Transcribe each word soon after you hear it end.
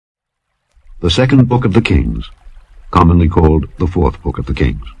The second book of the Kings, commonly called the fourth book of the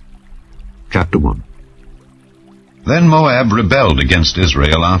Kings. Chapter 1. Then Moab rebelled against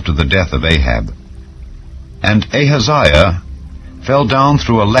Israel after the death of Ahab. And Ahaziah fell down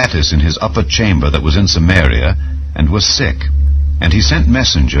through a lattice in his upper chamber that was in Samaria, and was sick. And he sent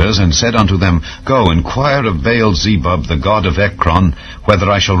messengers, and said unto them, Go, inquire of Baal-zebub, the god of Ekron, whether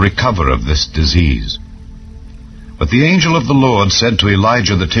I shall recover of this disease. But the angel of the Lord said to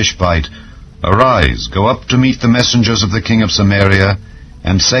Elijah the Tishbite, Arise, go up to meet the messengers of the king of Samaria,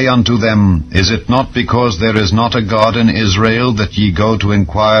 and say unto them, Is it not because there is not a God in Israel that ye go to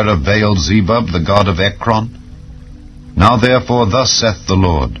inquire of Baal-zebub, the god of Ekron? Now therefore thus saith the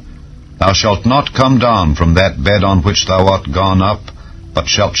Lord, Thou shalt not come down from that bed on which thou art gone up, but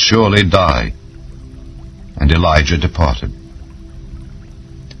shalt surely die. And Elijah departed.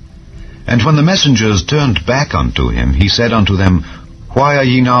 And when the messengers turned back unto him, he said unto them, Why are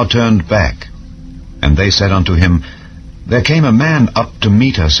ye now turned back? And they said unto him, There came a man up to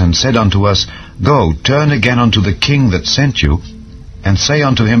meet us, and said unto us, Go, turn again unto the king that sent you, and say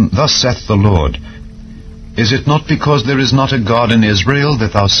unto him, Thus saith the Lord, Is it not because there is not a God in Israel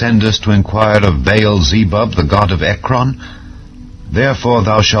that thou sendest to inquire of Baal-zebub, the god of Ekron? Therefore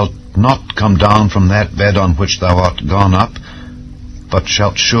thou shalt not come down from that bed on which thou art gone up, but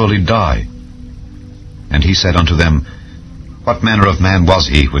shalt surely die. And he said unto them, What manner of man was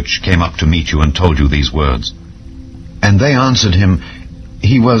he which came up to meet you and told you these words? And they answered him,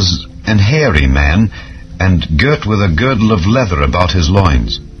 He was an hairy man, and girt with a girdle of leather about his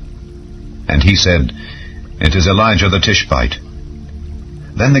loins. And he said, It is Elijah the Tishbite.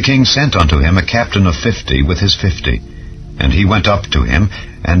 Then the king sent unto him a captain of 50 with his 50. And he went up to him,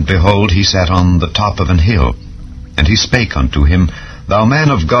 and behold, he sat on the top of an hill. And he spake unto him, Thou man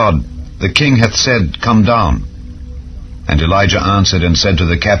of God, the king hath said, Come down. And Elijah answered and said to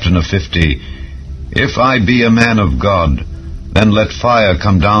the captain of 50, If I be a man of God, then let fire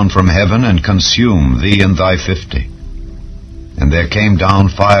come down from heaven and consume thee and thy 50. And there came down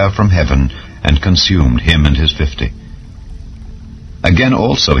fire from heaven, and consumed him and his 50. Again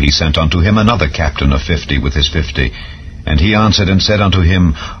also he sent unto him another captain of 50 with his 50. And he answered and said unto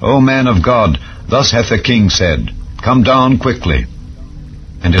him, O man of God, thus hath the king said, Come down quickly.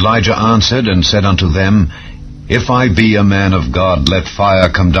 And Elijah answered and said unto them, If I be a man of God, let fire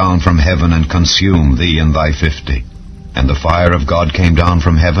come down from heaven and consume thee and thy 50. And the fire of God came down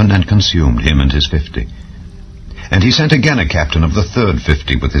from heaven and consumed him and his 50. And he sent again a captain of the third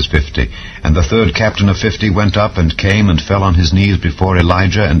 50 with his 50. And the third captain of 50 went up and came and fell on his knees before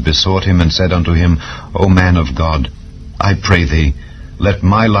Elijah, and besought him, and said unto him, O man of God, I pray thee, let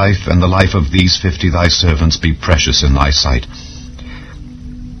my life and the life of these 50 thy servants be precious in thy sight.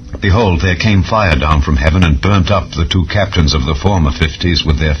 Behold, there came fire down from heaven, and burnt up the two captains of the former 50s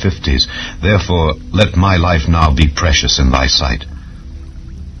with their 50s. Therefore let my life now be precious in thy sight.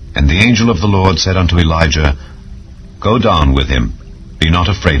 And the angel of the Lord said unto Elijah, Go down with him, be not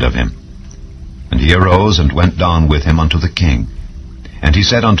afraid of him. And he arose and went down with him unto the king. And he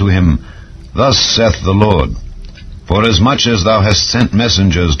said unto him, Thus saith the Lord, Forasmuch as thou hast sent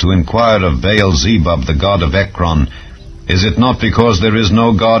messengers to inquire of Baal-zebub, the god of Ekron, is it not because there is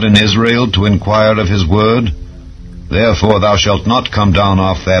no God in Israel to inquire of his word? Therefore thou shalt not come down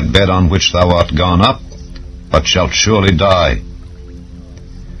off that bed on which thou art gone up, but shalt surely die.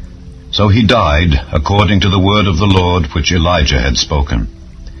 So he died according to the word of the Lord which Elijah had spoken.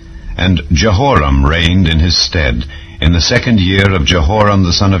 And Jehoram reigned in his stead in the 2nd year of Jehoram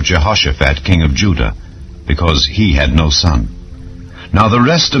the son of Jehoshaphat, king of Judah, because he had no son. Now the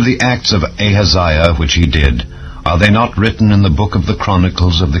rest of the acts of Ahaziah which he did, are they not written in the book of the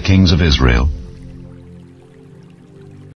Chronicles of the kings of Israel?